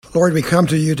Lord, we come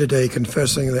to you today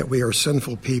confessing that we are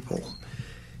sinful people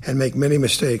and make many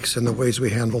mistakes in the ways we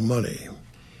handle money.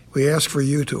 We ask for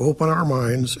you to open our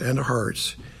minds and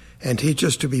hearts and teach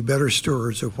us to be better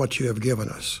stewards of what you have given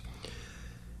us.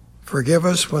 Forgive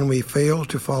us when we fail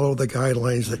to follow the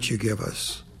guidelines that you give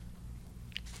us.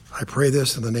 I pray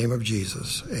this in the name of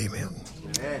Jesus. Amen.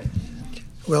 Amen.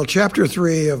 Well, chapter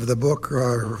 3 of the book,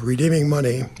 Redeeming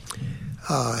Money,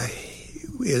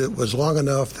 it was long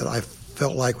enough that I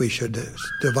felt like we should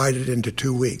divide it into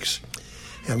 2 weeks.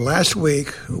 And last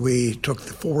week, we took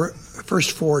the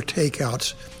first four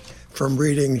takeouts from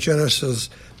reading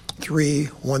Genesis 3,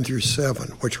 1 through 7,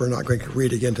 which we're not going to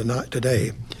read again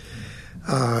today.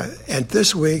 And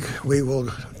this week, we will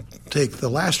take the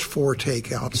last four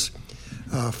takeouts,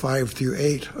 5 through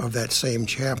 8 of that same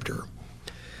chapter.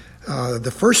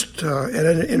 The first,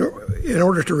 in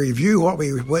order to review what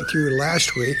we went through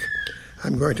last week,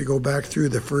 I'm going to go back through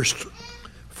the first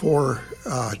four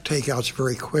takeouts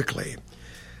very quickly.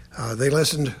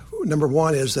 Number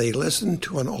one is they listened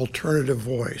to an alternative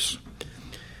voice.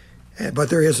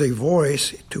 But there is a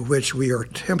voice to which we are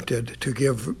tempted to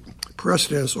give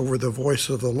precedence over the voice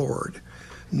of the Lord.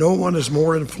 No one is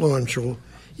more influential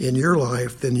in your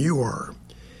life than you are,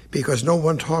 because no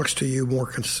one talks to you more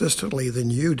consistently than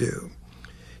you do.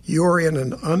 You are in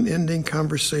an unending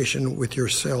conversation with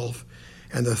yourself,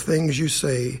 and the things you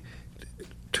say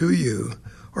to you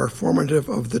are formative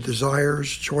of the desires,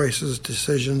 choices,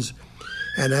 decisions,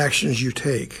 and actions you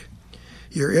take.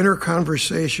 Your inner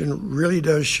conversation really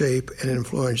does shape and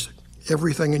influence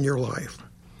everything in your life.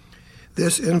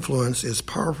 This influence is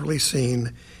powerfully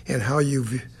seen in how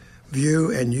you view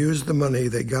and use the money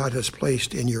that God has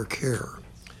placed in your care.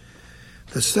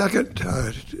 The second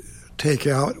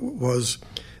takeout was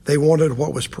they wanted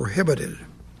what was prohibited.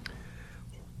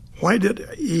 Why did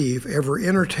Eve ever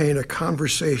entertain a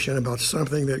conversation about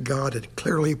something that God had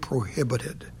clearly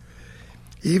prohibited?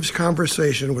 Eve's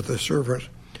conversation with the serpent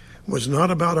was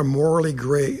not about a morally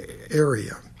gray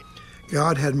area.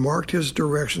 God had marked his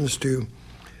directions to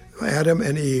Adam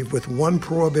and Eve with one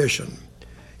prohibition.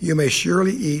 You may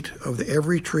surely eat of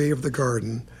every tree of the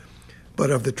garden,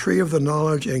 but of the tree of the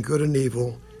knowledge and good and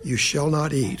evil you shall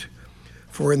not eat.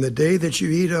 For in the day that you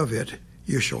eat of it,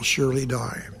 you shall surely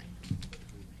die.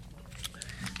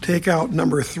 Takeout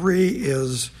number 3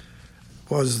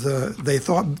 they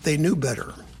thought they knew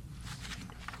better.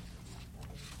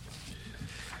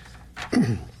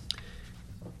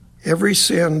 Every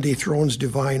sin dethrones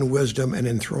divine wisdom and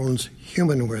enthrones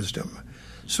human wisdom.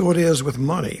 So it is with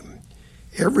money.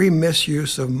 Every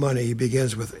misuse of money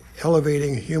begins with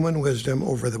elevating human wisdom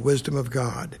over the wisdom of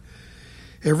God.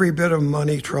 Every bit of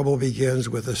money trouble begins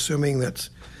with assuming that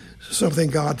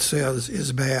something God says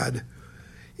is bad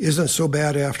isn't so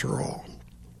bad after all.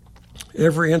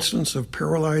 Every instance of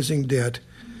paralyzing debt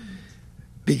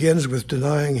begins with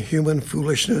denying human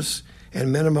foolishness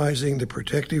and minimizing the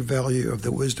protective value of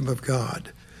the wisdom of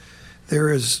God. There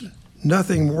is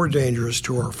nothing more dangerous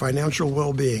to our financial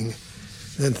well-being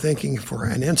than thinking for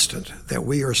an instant that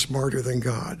we are smarter than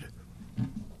God.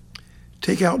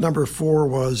 Takeout number 4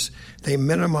 was they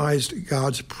minimized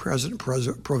God's present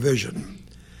provision.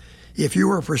 If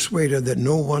you are persuaded that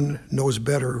no one knows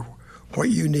better what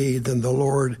you need than the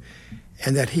Lord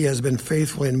and that he has been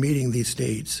faithful in meeting these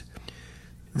needs,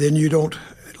 then you don't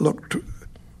look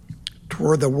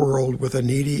toward the world with a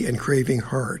needy and craving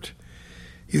heart.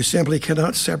 You simply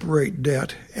cannot separate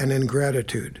debt and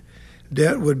ingratitude.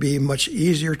 Debt would be much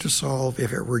easier to solve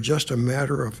if it were just a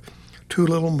matter of too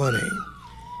little money.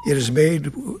 It is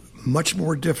made much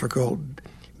more difficult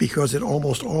because it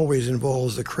almost always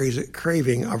involves the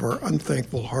craving of our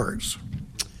unthankful hearts.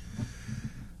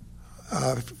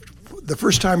 The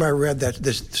first time I read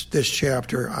this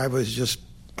chapter, I was just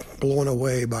blown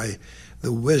away by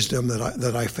the wisdom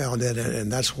that I found in it,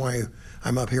 and that's why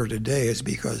I'm up here today, is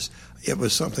because it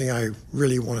was something I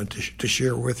really wanted to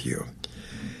share with you.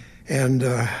 And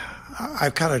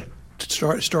I've kind of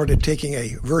started taking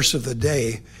a verse of the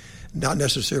day, not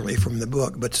necessarily from the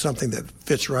book, but something that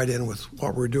fits right in with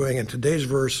what we're doing. And today's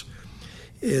verse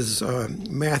is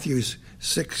Matthew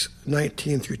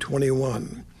 6:19 through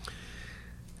 21.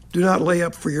 Do not lay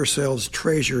up for yourselves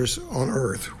treasures on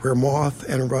earth, where moth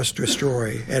and rust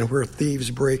destroy, and where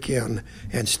thieves break in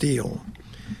and steal.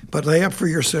 But lay up for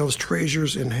yourselves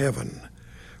treasures in heaven,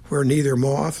 where neither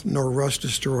moth nor rust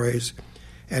destroys,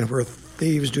 and where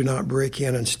thieves do not break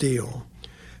in and steal.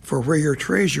 For where your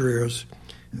treasure is,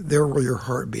 there will your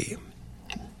heart be.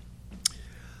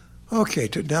 Okay,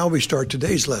 now we start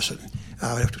today's lesson.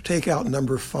 I have to take out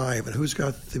number 5. And who's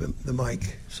got the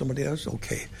mic? Somebody else?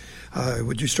 Okay.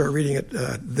 Would you start reading it?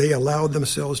 They allowed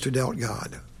themselves to doubt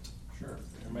God.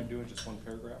 doing just one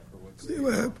paragraph, or what's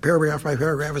Paragraph by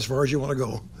paragraph, as far as you want to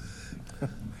go.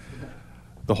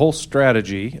 The whole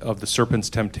strategy of the serpent's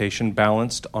temptation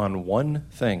balanced on one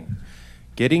thing: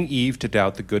 getting Eve to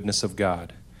doubt the goodness of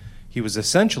God. He was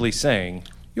essentially saying,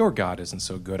 your God isn't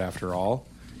so good after all.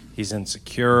 He's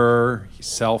insecure, he's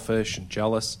selfish and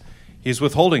jealous. He's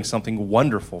withholding something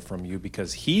wonderful from you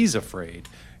because he's afraid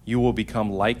you will become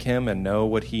like him and know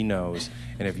what he knows.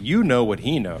 And if you know what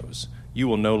he knows, you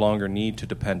will no longer need to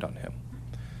depend on him.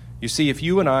 You see, if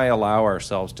you and I allow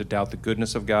ourselves to doubt the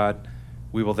goodness of God,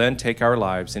 we will then take our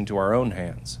lives into our own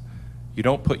hands. You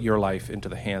don't put your life into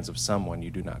the hands of someone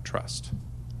you do not trust.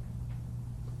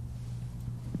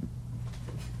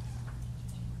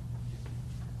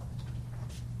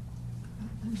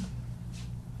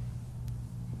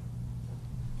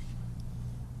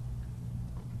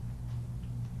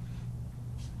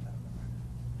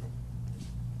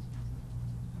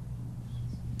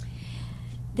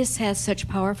 This has such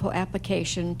powerful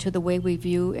application to the way we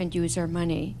view and use our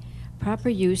money. Proper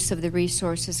use of the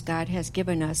resources God has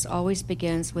given us always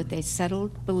begins with a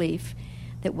settled belief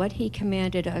that what He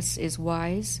commanded us is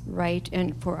wise, right,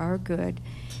 and for our good,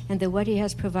 and that what He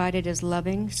has provided is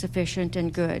loving, sufficient,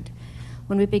 and good.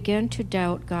 When we begin to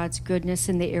doubt God's goodness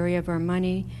in the area of our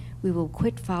money, we will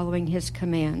quit following His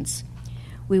commands.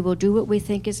 We will do what we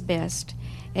think is best,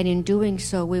 and in doing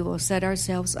so, we will set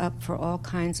ourselves up for all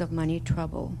kinds of money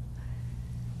trouble.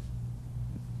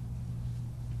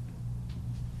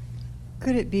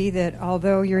 Could it be that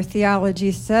although your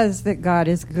theology says that God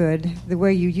is good, the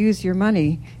way you use your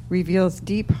money reveals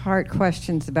deep heart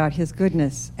questions about His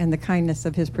goodness and the kindness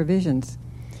of His provisions?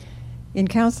 In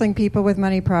counseling people with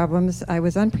money problems, I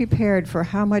was unprepared for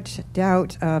how much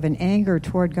doubt of and anger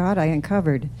toward God I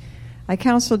uncovered. I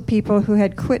counseled people who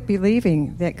had quit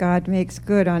believing that God makes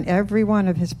good on every one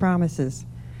of His promises.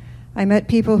 I met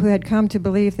people who had come to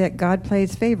believe that God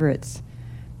plays favorites.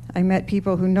 I met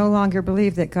people who no longer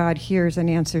believe that God hears and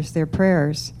answers their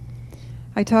prayers.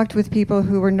 I talked with people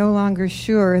who were no longer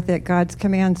sure that God's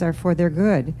commands are for their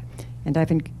good. And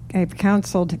I've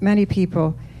counseled many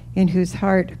people in whose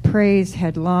heart praise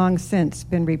had long since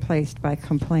been replaced by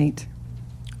complaint.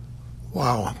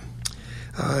 Wow.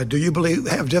 Do you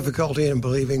have difficulty in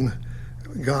believing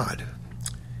God?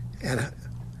 And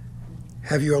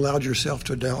have you allowed yourself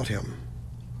to doubt Him?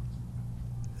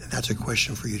 That's a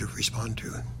question for you to respond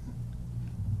to.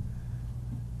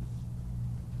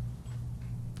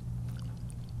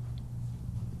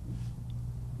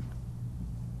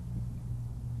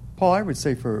 Paul, I would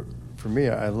say for me,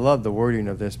 I love the wording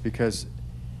of this because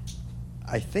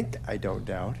I think I don't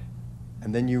doubt.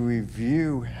 And then you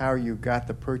review how you got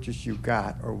the purchase you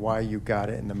got or why you got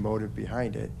it and the motive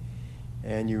behind it.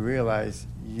 And you realize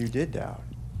you did doubt.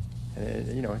 And,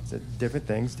 it's different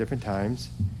things, different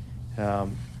times. I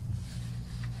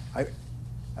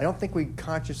don't think we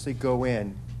consciously go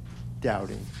in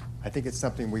doubting. I think it's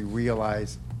something we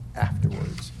realize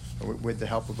afterwards with the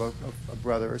help of a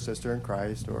brother or sister in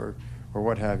Christ or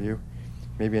what have you.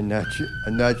 Maybe a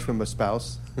nudge from a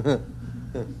spouse.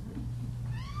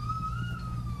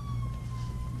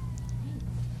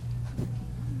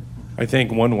 I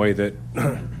think one way that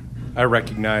I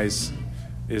recognize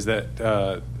is that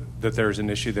that there's an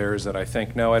issue there is that I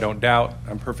think, no, I don't doubt.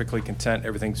 I'm perfectly content.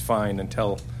 Everything's fine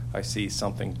until I see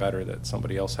something better that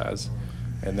somebody else has.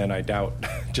 And then I doubt,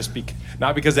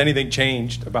 not because anything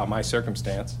changed about my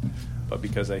circumstance, but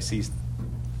because I see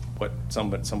what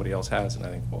somebody else has, and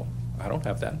I think, well, I don't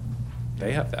have that.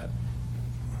 They have that.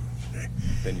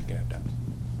 Then you can have doubt.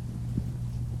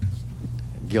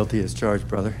 Guilty as charged,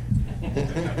 brother.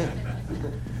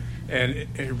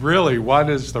 And really, what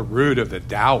is the root of the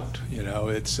doubt?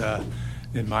 It's a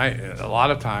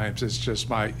lot of times it's just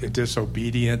my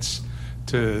disobedience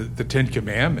to the Ten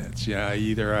Commandments.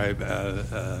 Either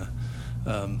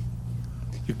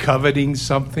you're coveting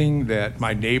something that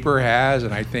my neighbor has,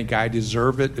 and I think I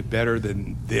deserve it better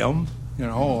than them.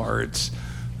 Or it's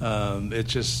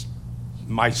just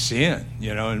my sin.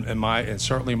 And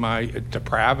certainly my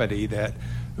depravity that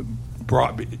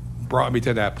brought me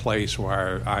to that place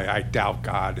where I doubt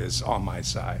God is on my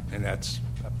side, and that's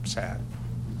sad.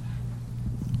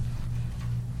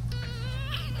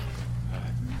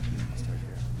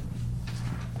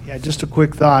 Yeah, just a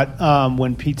quick thought.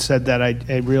 When Pete said that,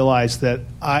 I realized that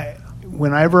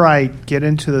whenever I get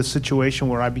into the situation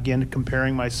where I begin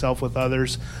comparing myself with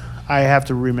others, I have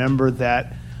to remember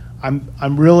that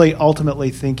I'm really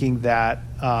ultimately thinking that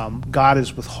God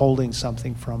is withholding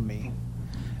something from me.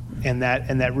 And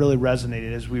that really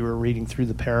resonated as we were reading through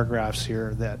the paragraphs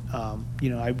here. That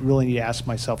I really need to ask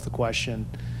myself the question: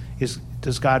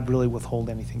 does God really withhold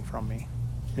anything from me?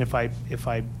 And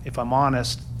if I'm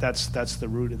honest, that's the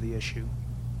root of the issue.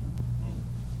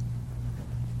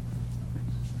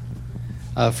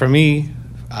 For me,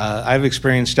 I've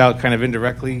experienced doubt kind of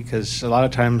indirectly, because a lot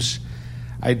of times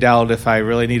I doubt if I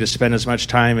really need to spend as much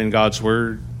time in God's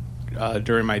Word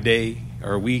during my day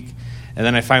or week. And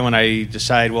then I find when I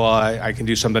decide, well, I can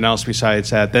do something else besides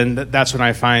that, then that's when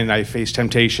I find I face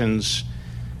temptations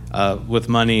with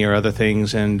money or other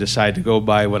things and decide to go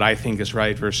by what I think is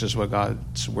right versus what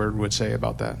God's Word would say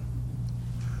about that.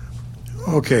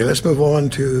 Okay, let's move on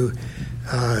to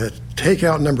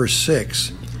takeout number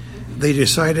 6. They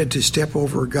decided to step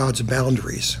over God's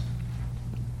boundaries.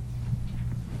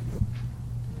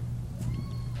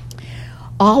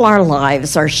 All our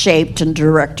lives are shaped and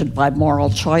directed by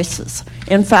moral choices.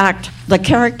 In fact, the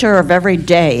character of every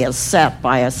day is set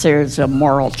by a series of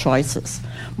moral choices.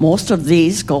 Most of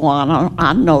these go on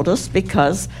unnoticed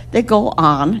because they go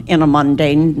on in the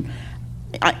mundane.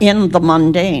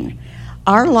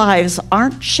 Our lives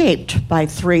aren't shaped by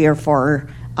 3 or 4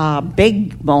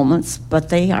 big moments, but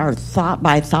they are thought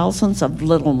by thousands of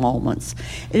little moments.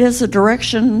 It is a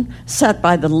direction set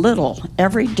by the little,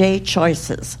 everyday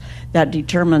choices that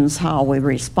determines how we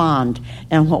respond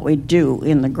and what we do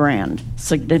in the grand,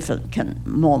 significant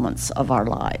moments of our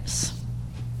lives.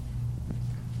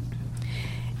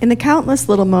 In the countless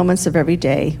little moments of every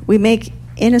day, we make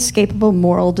inescapable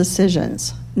moral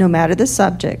decisions. No matter the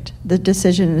subject, the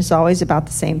decision is always about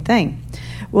the same thing.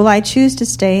 Will I choose to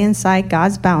stay inside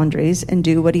God's boundaries and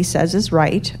do what he says is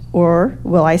right, or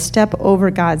will I step over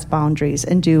God's boundaries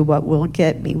and do what will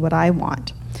get me what I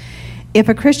want? If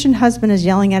a Christian husband is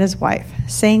yelling at his wife,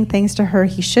 saying things to her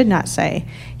he should not say,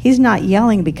 he's not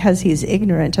yelling because he's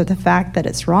ignorant of the fact that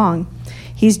it's wrong.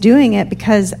 He's doing it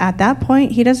because at that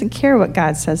point he doesn't care what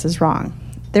God says is wrong.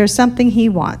 There's something he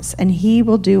wants, and he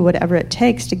will do whatever it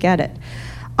takes to get it.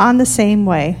 On the same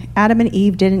way, Adam and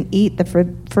Eve didn't eat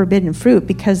the forbidden fruit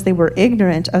because they were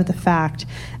ignorant of the fact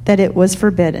that it was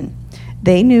forbidden.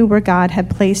 They knew where God had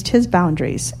placed his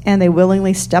boundaries, and they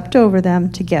willingly stepped over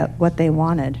them to get what they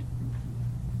wanted.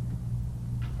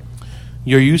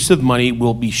 Your use of money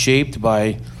will be shaped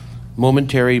by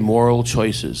momentary moral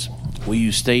choices. Will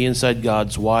you stay inside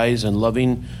God's wise and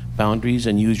loving boundaries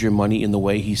and use your money in the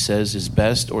way he says is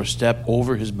best, or step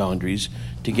over his boundaries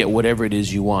to get whatever it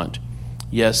is you want?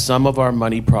 Yes, some of our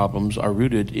money problems are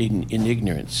rooted in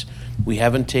ignorance. We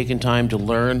haven't taken time to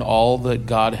learn all that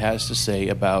God has to say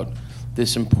about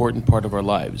this important part of our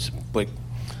lives. But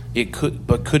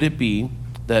could it be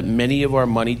that many of our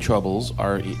money troubles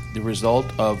are the result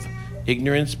of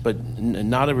ignorance, but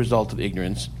not a result of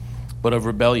ignorance, but of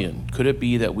rebellion? Could it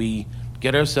be that we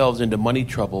get ourselves into money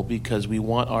trouble because we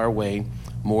want our way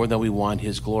more than we want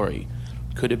his glory?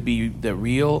 Could it be that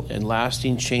real and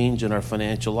lasting change in our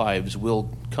financial lives will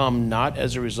come not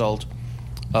as a result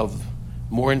of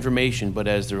more information, but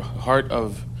as the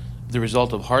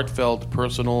result of heartfelt,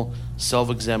 personal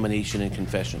self-examination and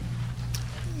confession?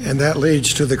 And that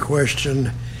leads to the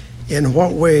question, in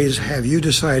what ways have you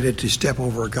decided to step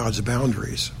over God's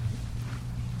boundaries?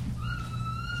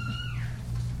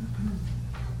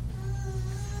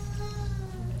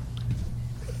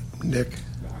 Nick?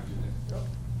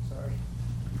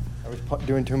 I was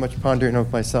doing too much pondering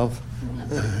of myself.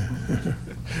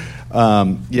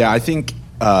 I think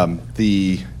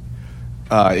the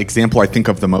example I think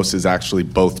of the most is actually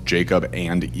both Jacob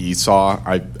and Esau.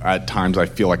 At times I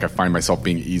feel like I find myself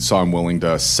being Esau. I'm willing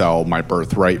to sell my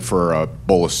birthright for a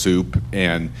bowl of soup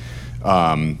and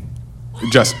a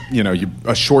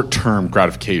short-term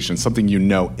gratification, something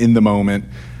in the moment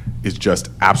is just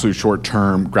absolute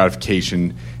short-term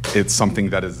gratification. It's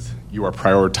something that you are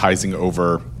prioritizing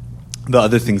over the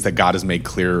other things that God has made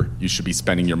clear you should be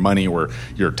spending your money or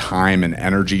your time and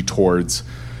energy towards.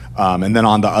 And then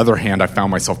on the other hand, I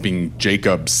found myself being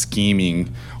Jacob,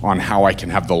 scheming on how I can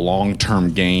have the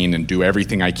long-term gain and do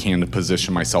everything I can to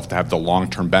position myself to have the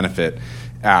long-term benefit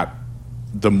at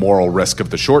the moral risk of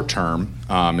the short term.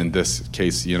 In this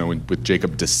case, with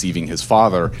Jacob deceiving his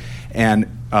father. And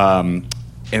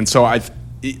so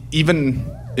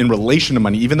even in relation to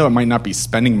money, even though it might not be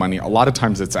spending money, a lot of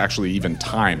times it's actually even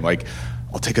time. Like,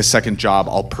 I'll take a second job,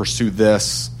 I'll pursue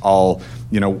this,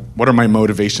 what are my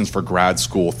motivations for grad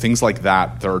school? Things like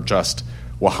that. They're just,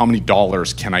 how many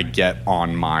dollars can I get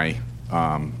on my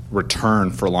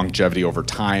return for longevity over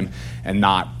time, and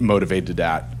not motivated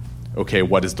at, okay,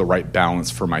 what is the right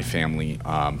balance for my family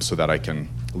so that I can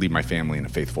lead my family in a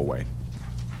faithful way.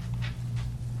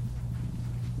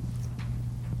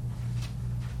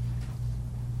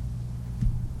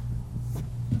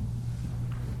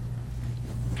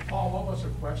 Paul, what was the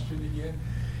question again?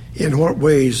 In what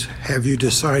ways have you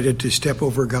decided to step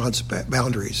over God's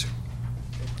boundaries?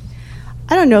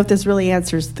 I don't know if this really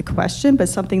answers the question, but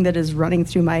something that is running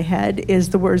through my head is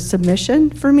the word submission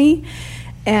for me.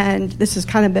 And this has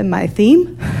kind of been my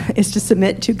theme, is to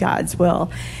submit to God's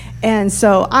will. And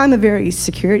so I'm a very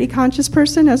security conscious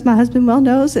person, as my husband well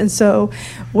knows. And so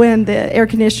when the air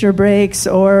conditioner breaks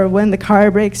or when the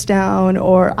car breaks down,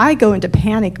 or I go into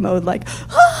panic mode, like,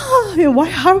 how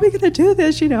are we going to do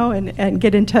this, and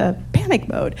get into panic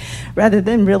mode rather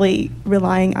than really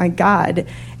relying on God.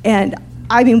 And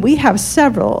I mean, we have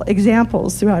several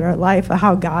examples throughout our life of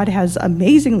how God has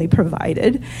amazingly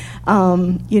provided,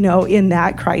 in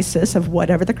that crisis of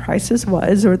whatever the crisis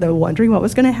was, or the wondering what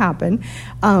was going to happen.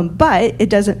 But it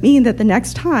doesn't mean that the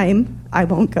next time I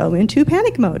won't go into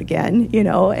panic mode again,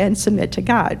 and submit to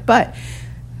God. But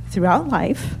throughout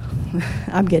life,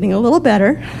 I'm getting a little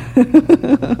better,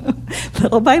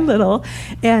 little by little,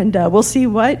 and we'll see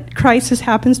what crisis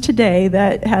happens today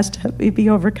that has to be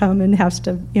overcome and has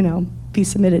to, be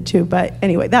submitted to. But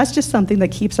anyway, that's just something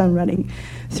that keeps on running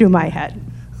through my head.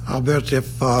 I'll bet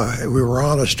if we were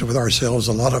honest with ourselves,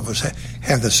 a lot of us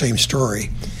have the same story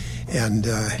and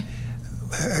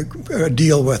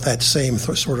deal with that same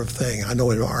sort of thing. I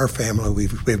know in our family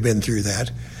we've been through that,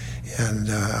 and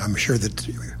I'm sure that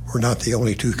we're not the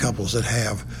only two couples that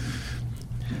have.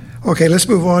 Okay, let's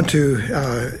move on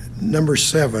to number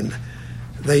 7.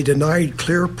 They denied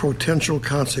clear potential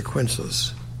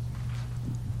consequences.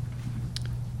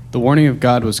 The warning of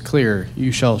God was clear,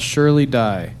 "You shall surely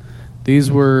die."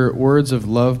 These were words of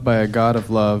love by a God of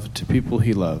love to people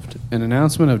he loved. An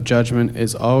announcement of judgment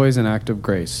is always an act of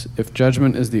grace. If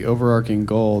judgment is the overarching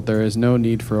goal, there is no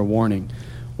need for a warning.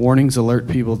 Warnings alert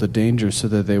people to danger so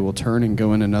that they will turn and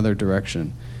go in another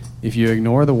direction. If you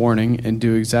ignore the warning and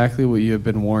do exactly what you have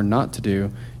been warned not to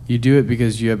do, you do it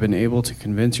because you have been able to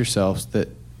convince yourselves that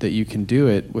you can do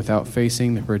it without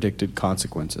facing the predicted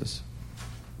consequences.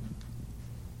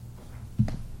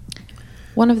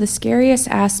 One of the scariest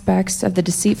aspects of the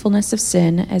deceitfulness of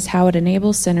sin is how it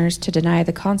enables sinners to deny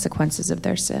the consequences of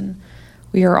their sin.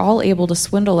 We are all able to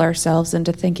swindle ourselves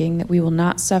into thinking that we will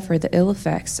not suffer the ill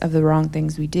effects of the wrong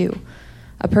things we do.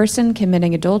 A person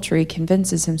committing adultery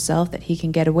convinces himself that he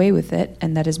can get away with it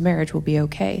and that his marriage will be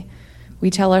okay. We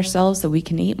tell ourselves that we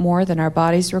can eat more than our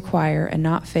bodies require and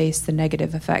not face the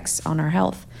negative effects on our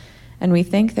health. And we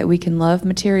think that we can love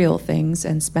material things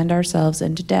and spend ourselves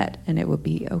into debt and it will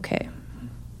be okay.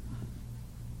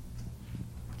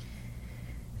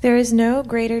 There is no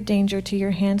greater danger to your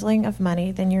handling of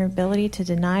money than your ability to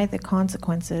deny the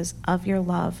consequences of your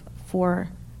love for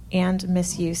and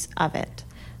misuse of it.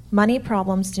 Money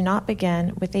problems do not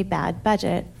begin with a bad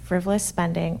budget, frivolous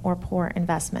spending, or poor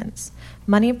investments.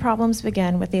 Money problems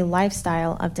begin with a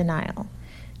lifestyle of denial.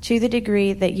 To the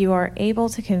degree that you are able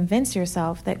to convince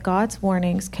yourself that God's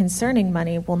warnings concerning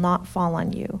money will not fall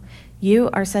on you,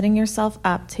 you are setting yourself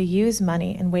up to use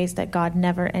money in ways that God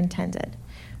never intended.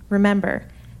 Remember,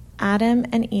 Adam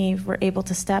and Eve were able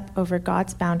to step over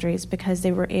God's boundaries because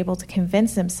they were able to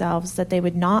convince themselves that they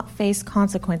would not face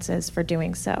consequences for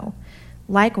doing so.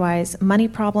 Likewise, money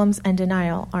problems and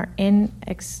denial are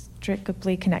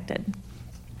inextricably connected.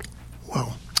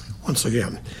 Well, once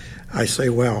again, I say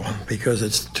well because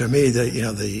it's, to me,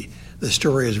 the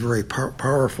story is very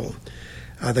powerful.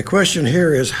 The question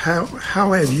here is how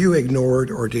have you ignored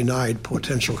or denied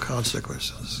potential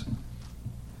consequences?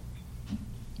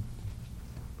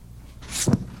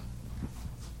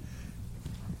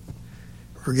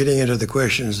 We're getting into the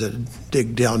questions that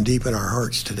dig down deep in our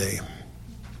hearts today.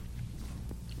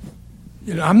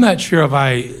 I'm not sure if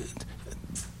I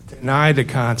deny the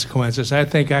consequences. I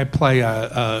think I play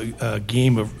a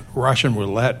game of Russian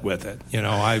roulette with it.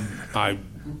 I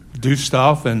do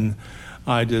stuff and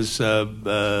I just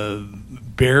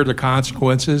bear the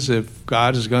consequences if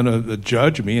God is going to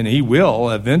judge me, and He will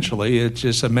eventually. It's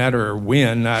just a matter of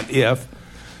when, not if.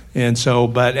 And so,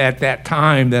 but at that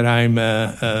time that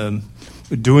I'm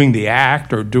doing the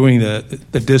act or doing the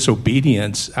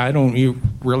disobedience, I don't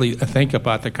really think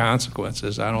about the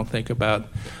consequences. I don't think about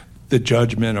the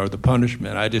judgment or the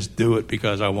punishment. I just do it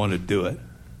because I want to do it.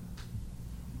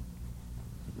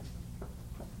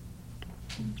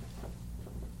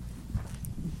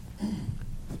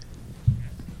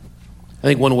 I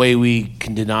think one way we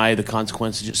can deny the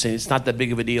consequences is just saying it's not that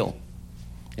big of a deal.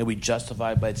 And we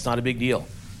justify it, but it's not a big deal.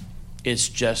 It's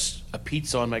just a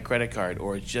pizza on my credit card,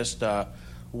 or it's just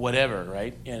whatever,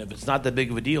 right? And if it's not that big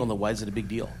of a deal, then why is it a big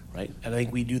deal, right? And I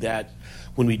think we do that.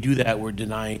 When we do that, we're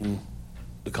denying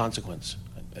the consequence,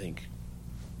 I think.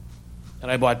 And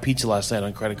I bought pizza last night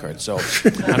on credit card, so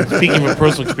I'm speaking from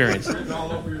personal experience.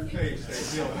 All over your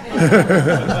face.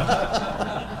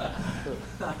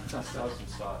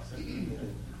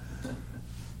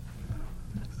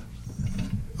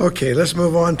 Okay, let's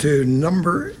move on to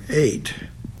number 8.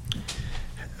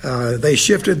 They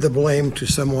shifted the blame to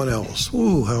someone else.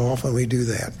 Ooh, how often we do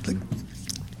that.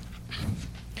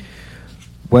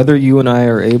 Whenever you and I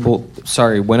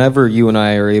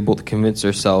are able to convince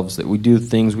ourselves that we do the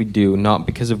things we do not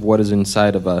because of what is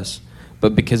inside of us,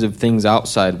 but because of things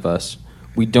outside of us,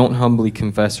 we don't humbly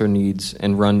confess our needs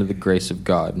and run to the grace of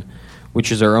God, which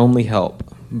is our only help.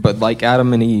 But like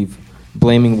Adam and Eve,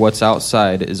 blaming what's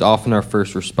outside is often our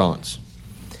first response.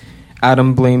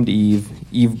 Adam blamed Eve,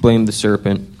 Eve blamed the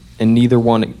serpent, and neither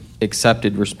one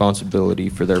accepted responsibility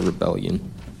for their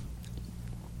rebellion.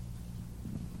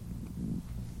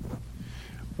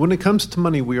 When it comes to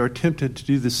money, we are tempted to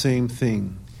do the same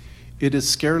thing. It is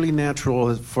scarcely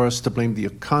natural for us to blame the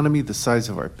economy, the size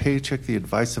of our paycheck, the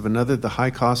advice of another, the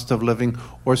high cost of living,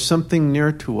 or something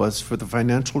near to us for the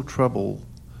financial trouble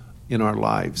in our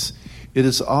lives. It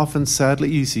is often sadly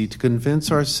easy to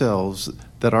convince ourselves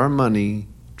that our money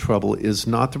trouble is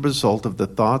not the result of the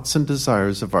thoughts and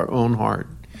desires of our own heart.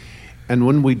 And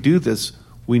when we do this,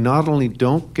 we not only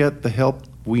don't get the help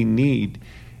we need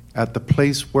at the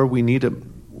place where we need it,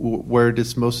 where it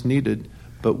is most needed,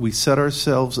 but we set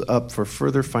ourselves up for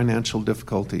further financial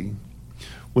difficulty.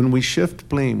 When we shift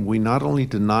blame, we not only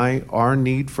deny our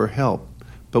need for help,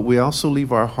 but we also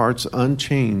leave our hearts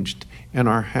unchanged and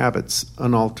our habits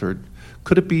unaltered.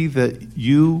 Could it be that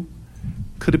you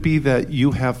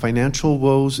have financial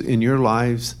woes in your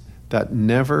lives that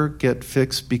never get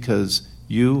fixed because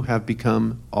you have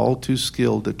become all too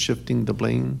skilled at shifting the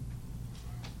blame?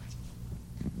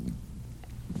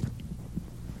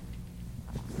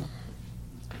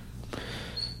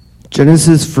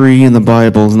 Genesis 3 in the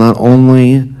Bible is not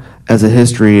only as a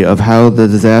history of how the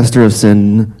disaster of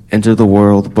sin entered the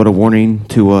world, but a warning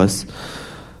to us.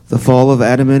 The fall of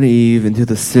Adam and Eve into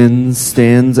the sins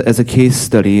stands as a case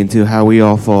study into how we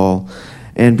all fall.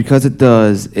 And because it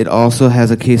does, it also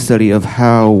has a case study of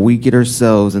how we get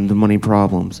ourselves into money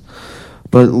problems.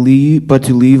 But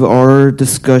to leave our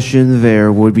discussion there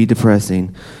would be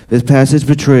depressing. This passage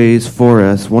portrays for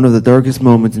us one of the darkest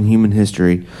moments in human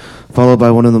history, followed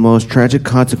by one of the most tragic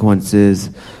consequences,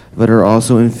 but are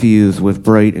also infused with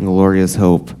bright and glorious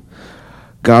hope.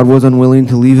 God was unwilling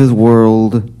to leave his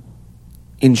world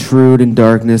intrude in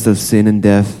darkness of sin and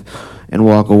death and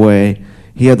walk away.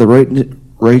 He had the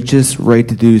righteous right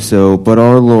to do so, but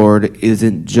our Lord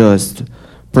isn't just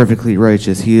perfectly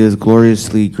righteous. He is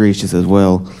gloriously gracious as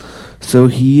well. So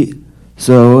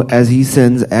as he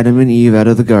sends Adam and Eve out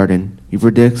of the garden, he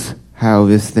predicts how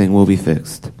this thing will be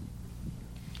fixed.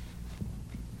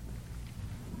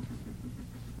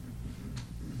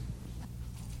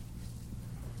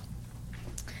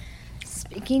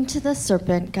 Speaking to the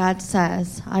serpent, God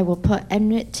says, I will put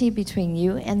enmity between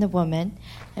you and the woman,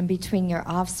 and between your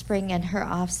offspring and her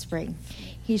offspring.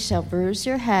 He shall bruise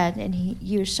your head, and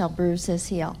you shall bruise his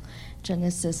heel.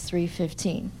 Genesis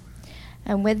 3:15.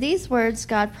 And with these words,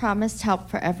 God promised help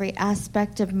for every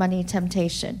aspect of money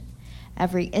temptation,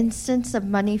 every instance of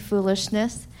money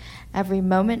foolishness, every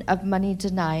moment of money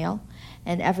denial,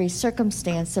 and every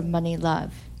circumstance of money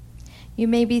love. You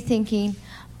may be thinking,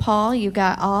 Paul, you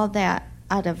got all that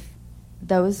out of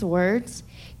those words?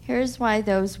 Here's why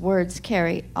those words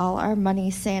carry all our money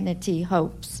sanity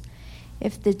hopes.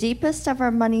 If the deepest of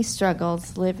our money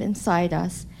struggles live inside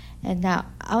us and not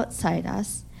outside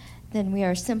us, then we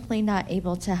are simply not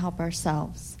able to help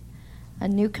ourselves. A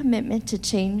new commitment to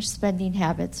change spending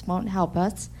habits won't help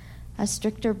us. A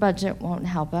stricter budget won't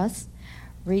help us.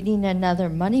 Reading another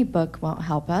money book won't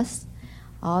help us.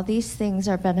 All these things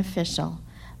are beneficial,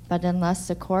 but unless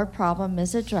the core problem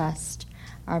is addressed,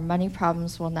 our money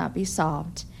problems will not be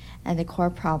solved, and the core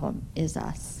problem is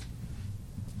us.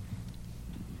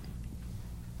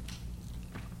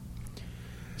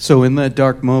 So in that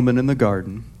dark moment in the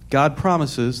garden, God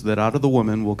promises that out of the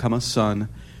woman will come a son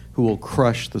who will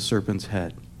crush the serpent's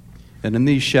head. And in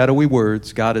these shadowy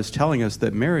words, God is telling us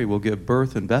that Mary will give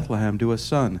birth in Bethlehem to a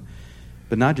son,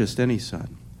 but not just any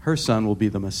son. Her son will be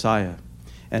the Messiah.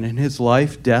 And in his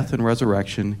life, death, and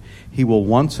resurrection, he will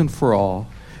once and for all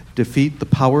defeat the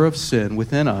power of sin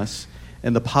within us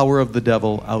and the power of the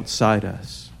devil outside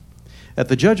us. At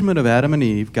the judgment of Adam and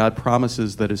Eve, God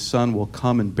promises that his son will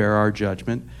come and bear our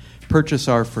judgment, purchase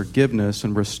our forgiveness,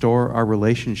 and restore our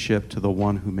relationship to the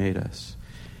one who made us.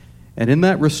 And in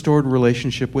that restored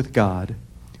relationship with God,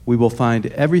 we will find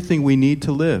everything we need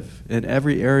to live in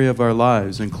every area of our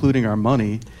lives, including our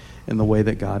money, in the way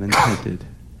that God intended.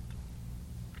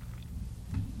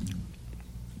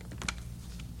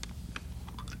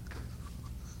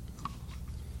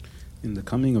 In the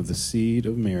coming of the seed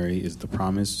of Mary is the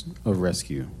promise of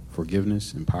rescue,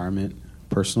 forgiveness, empowerment,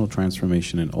 personal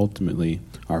transformation, and ultimately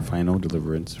our final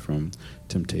deliverance from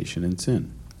temptation and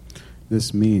sin.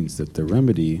 This means that the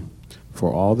remedy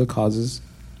for all that causes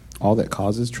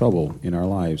trouble in our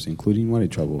lives, including money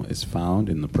trouble, is found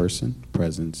in the person,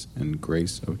 presence, and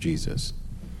grace of Jesus.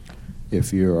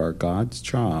 If you are God's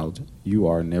child, you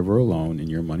are never alone in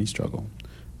your money struggle,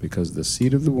 because the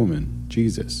seed of the woman,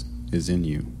 Jesus, is in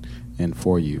you, and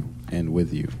for you, and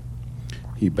with you.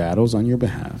 He battles on your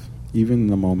behalf, even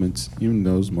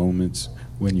those moments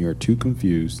when you are too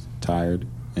confused, tired,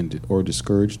 or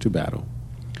discouraged to battle.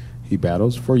 He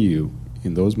battles for you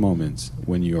in those moments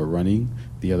when you are running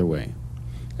the other way,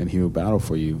 and he will battle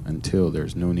for you until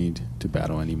there's no need to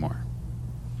battle anymore.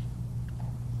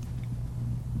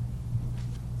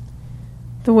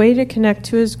 The way to connect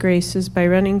to his grace is by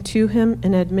running to him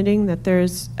and admitting that there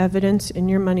is evidence in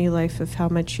your money life of how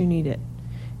much you need it.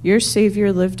 Your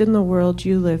Savior lived in the world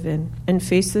you live in and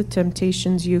faced the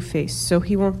temptations you face, so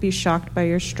he won't be shocked by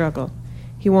your struggle.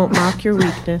 He won't mock your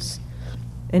weakness,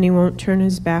 and he won't turn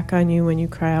his back on you when you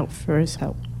cry out for his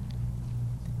help.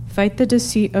 Fight the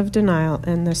deceit of denial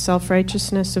and the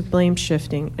self-righteousness of blame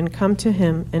shifting, and come to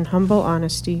him in humble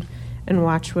honesty and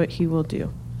watch what he will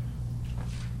do.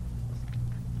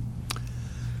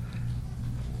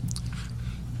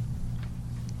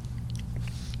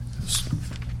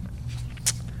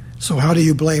 So how do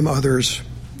you blame others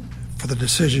for the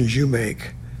decisions you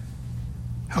make?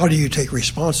 How do you take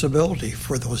responsibility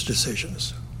for those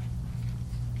decisions?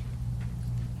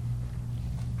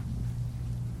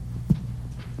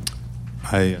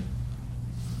 How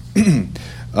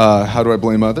do I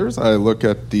blame others? I look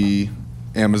at the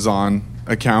Amazon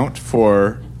account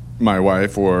for my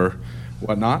wife or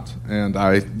whatnot, and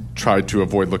I try to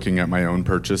avoid looking at my own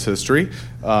purchase history.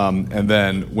 And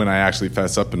then when I actually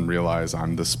fess up and realize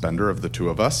I'm the spender of the two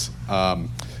of us,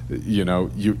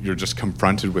 you're just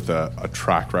confronted with a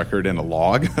track record and a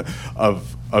log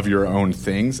of your own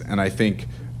things. And I think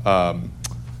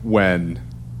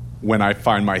when I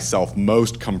find myself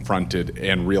most confronted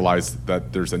and realize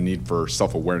that there's a need for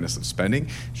self-awareness of spending,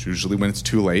 it's usually when it's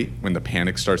too late, when the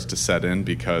panic starts to set in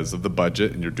because of the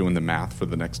budget and you're doing the math for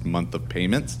the next month of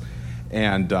payments.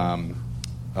 And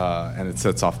it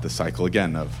sets off the cycle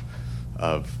again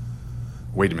of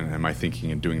wait a minute, am I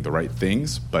thinking and doing the right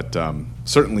things? But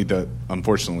certainly,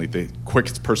 unfortunately, the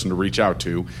quickest person to reach out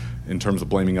to in terms of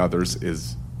blaming others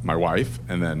is my wife,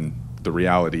 and then the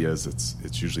reality is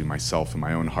it's usually myself and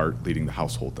my own heart leading the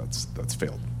household that's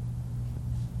failed.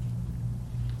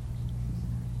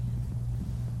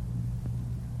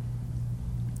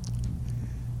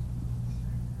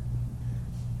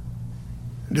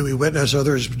 Do we witness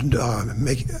others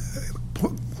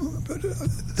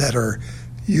that are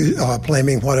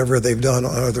blaming whatever they've done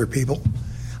on other people?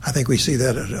 I think we see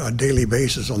that on a daily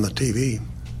basis on the TV.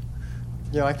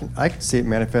 Yeah, I can see it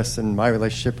manifest in my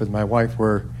relationship with my wife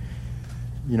where,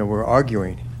 we're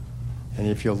arguing. And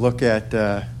if you look at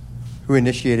who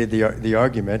initiated the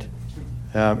argument,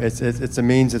 it's a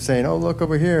means of saying, oh, look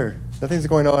over here. Nothing's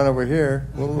going on over here.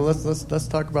 Well, let's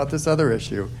talk about this other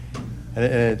issue. And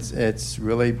it's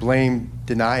really blame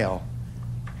denial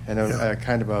and a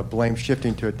kind of a blame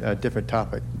shifting to a different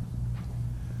topic.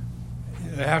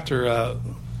 After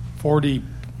 40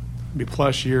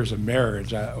 plus years of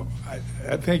marriage, I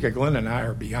think Glenn and I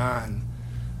are beyond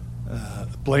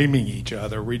blaming each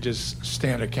other. We just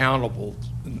stand accountable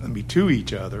to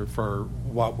each other for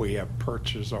what we have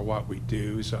purchased or what we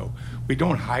do. So we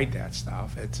don't hide that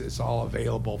stuff. It's all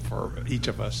available for each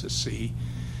of us to see.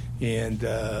 And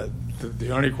the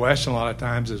only question a lot of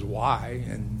times is why,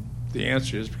 and the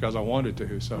answer is because I wanted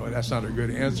to. So that's not a good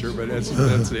answer, but that's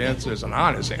the answer. It's an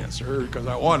honest answer because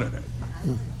I wanted it.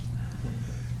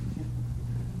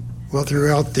 Well,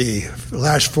 throughout the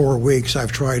last 4 weeks,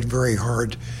 I've tried very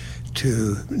hard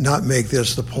to not make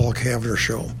this the Paul Kavner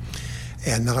show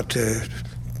and not to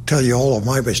tell you all of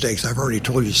my mistakes. I've already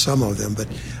told you some of them, but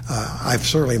I've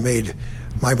certainly made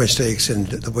my mistakes in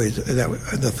the ways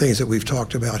the things that we've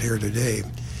talked about here today.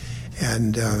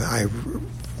 And I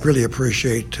really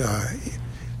appreciate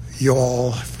you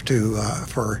all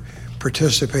for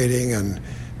participating and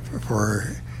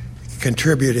for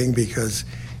contributing, because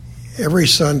every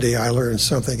Sunday I learn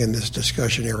something in this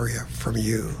discussion area from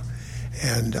you.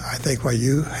 And I think what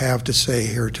you have to say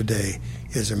here today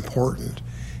is important.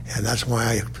 And that's why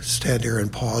I stand here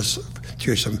and pause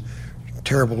through some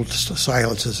terrible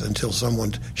silences until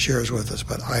someone shares with us.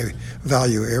 But I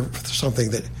value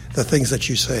the things that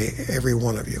you say, every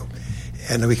one of you.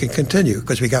 And we can continue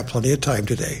because we got plenty of time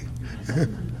today.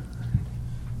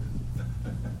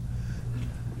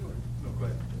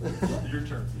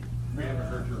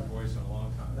 voice in a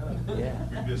long time. Yeah.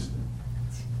 We missed it.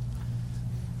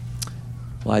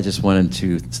 Well, I just wanted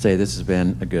to say this has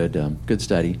been a good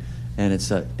study, and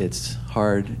it's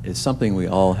hard. It's something we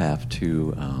all have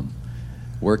to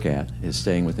work at, is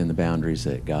staying within the boundaries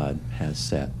that God has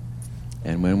set.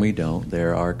 And when we don't,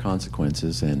 there are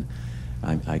consequences, and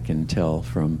I can tell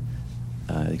from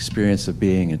experience of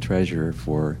being a treasurer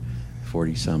for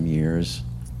 40-some years,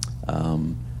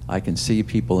 I can see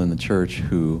people in the church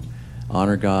who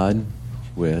honor God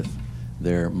with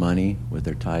their money, with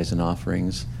their tithes and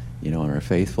offerings, and are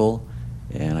faithful,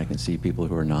 and I can see people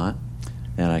who are not.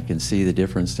 And I can see the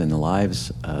difference in the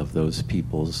lives of those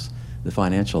people's, the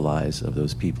financial lives of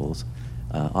those people's.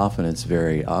 Often it's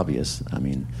very obvious. I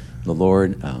mean, the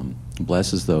Lord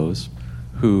blesses those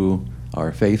who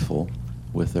are faithful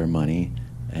with their money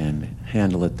and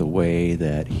handle it the way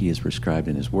that He has prescribed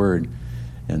in His Word.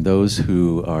 And those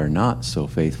who are not so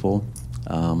faithful,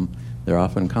 there are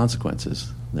often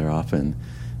consequences. There are often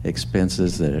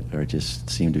expenses that are just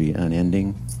seem to be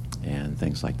unending and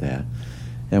things like that.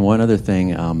 And one other thing,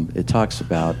 it talks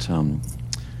about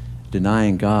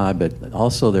denying God, but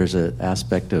also there's an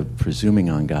aspect of presuming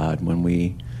on God. When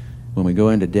we go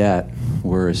into debt,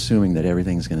 we're assuming that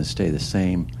everything's going to stay the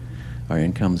same, our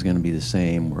income's going to be the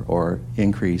same or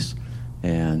increase,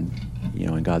 and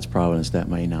in God's providence that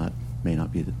may not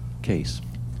be the case.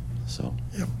 So.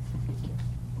 Yep.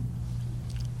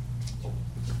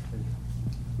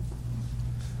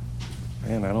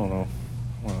 Man, I don't know.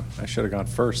 Well, I should have gone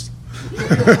first.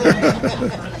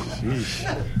 Sheesh.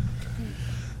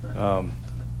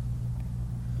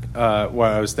 What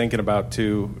I was thinking about,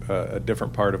 too, a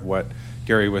different part of what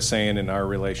Gary was saying in our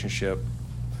relationship,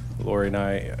 Lori and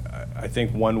I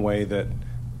think one way that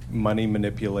money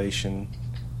manipulation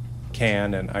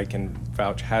can, and I can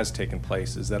vouch has taken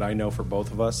place, is that I know for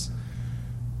both of us,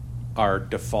 our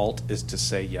default is to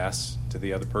say yes to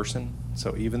the other person.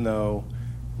 So even though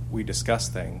we discuss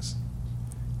things,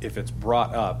 if it's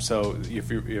brought up, so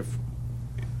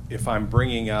if I'm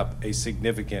bringing up a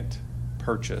significant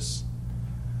purchase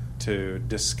to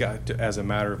discuss as a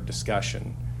matter of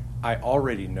discussion, I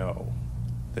already know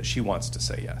that she wants to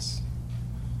say yes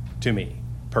to me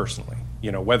personally.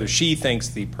 Whether she thinks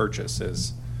the purchase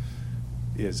is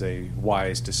a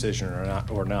wise decision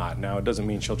or not. Now, it doesn't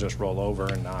mean she'll just roll over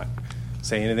and not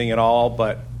say anything at all,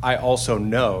 but I also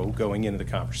know going into the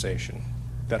conversation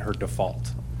that her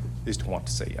default is to want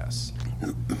to say yes.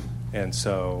 And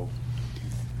so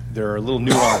there are little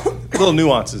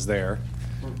nuances there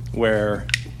where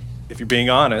if I'm being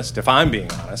honest,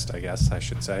 I guess I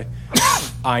should say,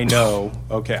 I know,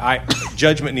 okay,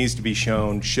 judgment needs to be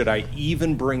shown. Should I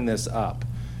even bring this up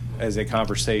as a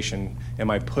conversation? Am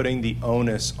I putting the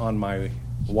onus on my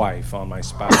wife, on my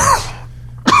spouse,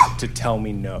 to tell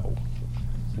me no,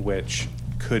 which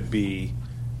could be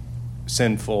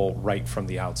sinful right from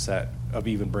the outset of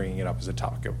even bringing it up as a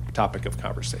topic of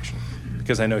conversation,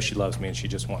 because I know she loves me and she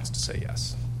just wants to say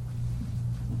yes.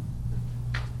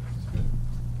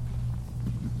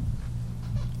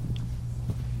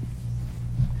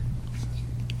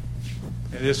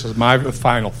 And this is my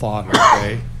final thought of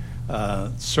the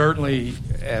day. Certainly,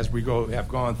 as we have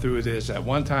gone through this, at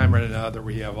one time or another,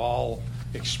 we have all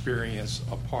experienced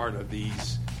a part of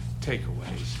these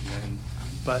takeaways.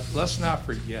 But let's not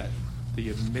forget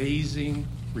the amazing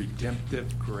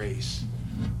redemptive grace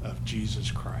of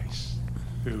Jesus Christ,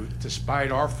 who,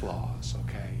 despite our flaws,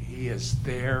 He is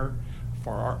there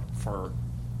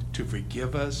to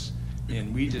forgive us,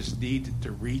 and we just need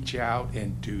to reach out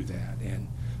and do that. And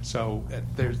so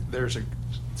there's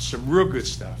some real good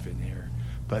stuff in here,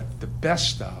 but the best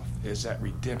stuff is that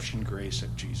redemption grace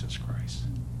of Jesus Christ.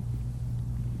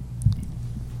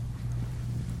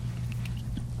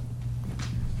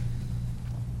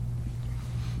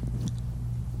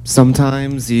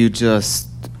 Sometimes you just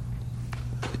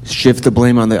shift the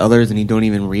blame on the others and you don't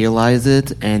even realize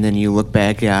it, and then you look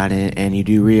back at it and you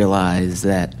do realize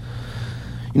that,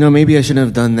 maybe I shouldn't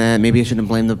have done that, maybe I shouldn't have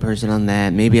blamed the person on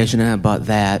that, maybe I shouldn't have bought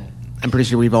that. I'm pretty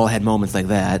sure we've all had moments like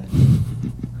that.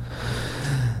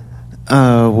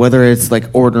 Whether it's like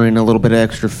ordering a little bit of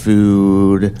extra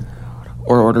food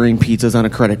or ordering pizzas on a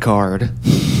credit card.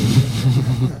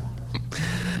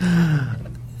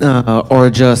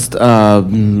 Or just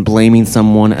blaming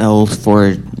someone else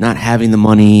for not having the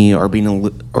money, or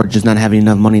just not having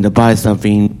enough money to buy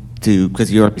something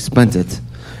because you already spent it,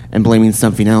 and blaming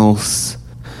something else.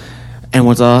 And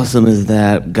what's awesome is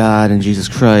that God and Jesus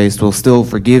Christ will still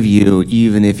forgive you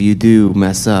even if you do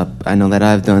mess up. I know that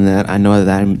I've done that. I know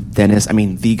that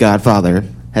the Godfather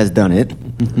has done it.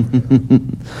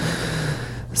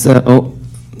 So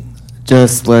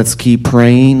just let's keep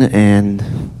praying and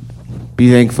be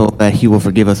thankful that he will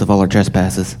forgive us of all our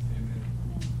trespasses.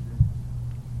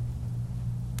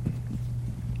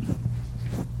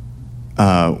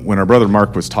 When our brother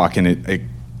Mark was talking, it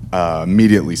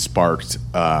immediately sparked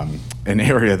an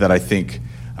area that I think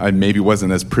I maybe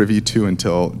wasn't as privy to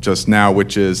until just now,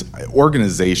 which is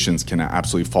organizations can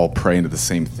absolutely fall prey into the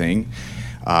same thing.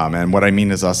 And what I mean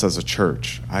is us as a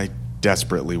church. I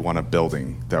desperately want a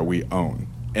building that we own.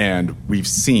 And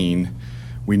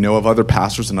we know of other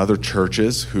pastors and other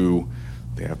churches who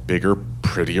they have bigger,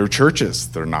 prettier churches.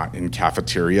 They're not in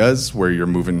cafeterias where you're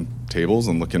moving tables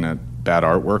and looking at bad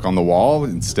artwork on the wall.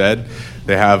 Instead,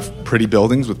 they have pretty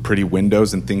buildings with pretty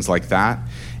windows and things like that.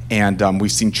 And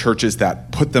we've seen churches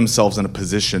that put themselves in a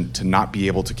position to not be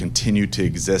able to continue to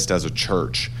exist as a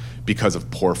church because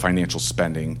of poor financial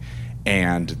spending.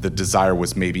 And the desire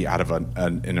was maybe out of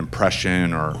an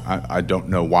impression, or I don't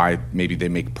know why, maybe they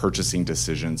make purchasing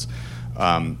decisions.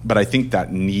 But I think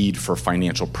that need for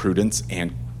financial prudence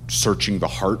and searching the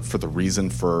heart for the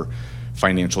reason for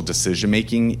financial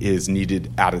decision-making is needed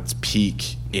at its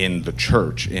peak in the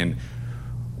church. And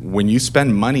when you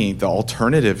spend money, the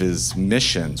alternative is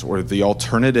missions, or the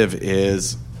alternative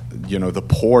is, the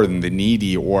poor and the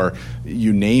needy, or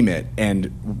you name it.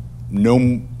 And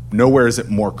nowhere is it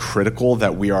more critical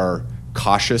that we are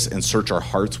cautious and search our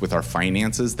hearts with our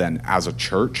finances than as a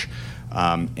church.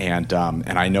 And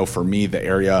I know for me, the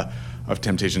area of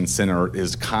temptation and sin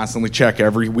is constantly check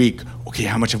every week. Okay,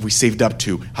 how much have we saved up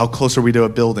to? How close are we to a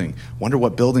building? Wonder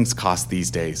what buildings cost these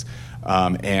days,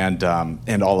 and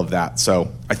all of that.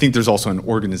 So I think there's also an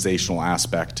organizational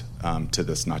aspect to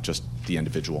this, not just the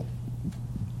individual.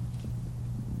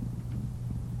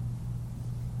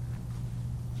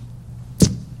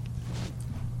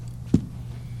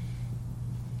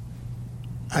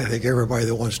 I think everybody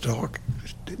that wants to talk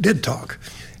did talk,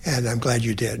 and I'm glad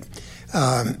you did.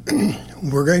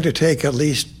 We're going to take at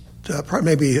least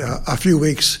maybe a few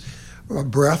weeks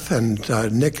breath, and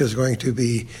Nick is going to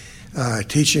be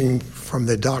teaching from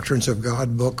the Doctrines of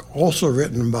God book, also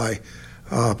written by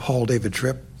Paul David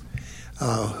Tripp,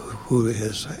 who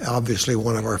is obviously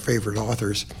one of our favorite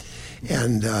authors.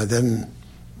 And then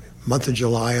month of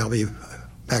July, I'll be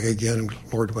back again,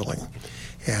 Lord willing.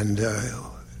 And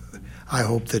I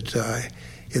hope that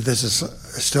if this is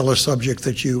still a subject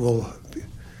that you will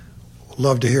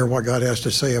love to hear what God has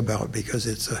to say about, because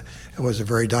it was a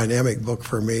very dynamic book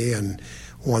for me, and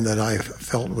one that I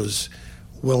felt was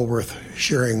well worth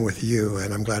sharing with you,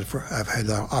 and I'm glad I've had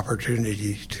the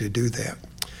opportunity to do that.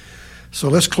 So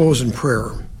let's close in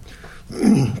prayer.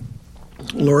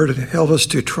 Lord, help us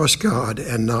to trust God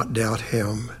and not doubt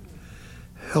Him.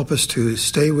 Help us to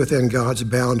stay within God's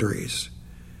boundaries.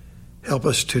 Help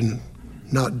us to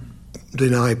not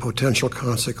deny potential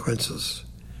consequences.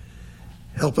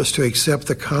 Help us to accept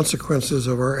the consequences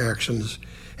of our actions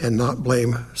and not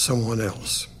blame someone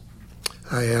else.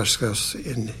 I ask us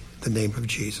in the name of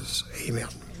Jesus. Amen.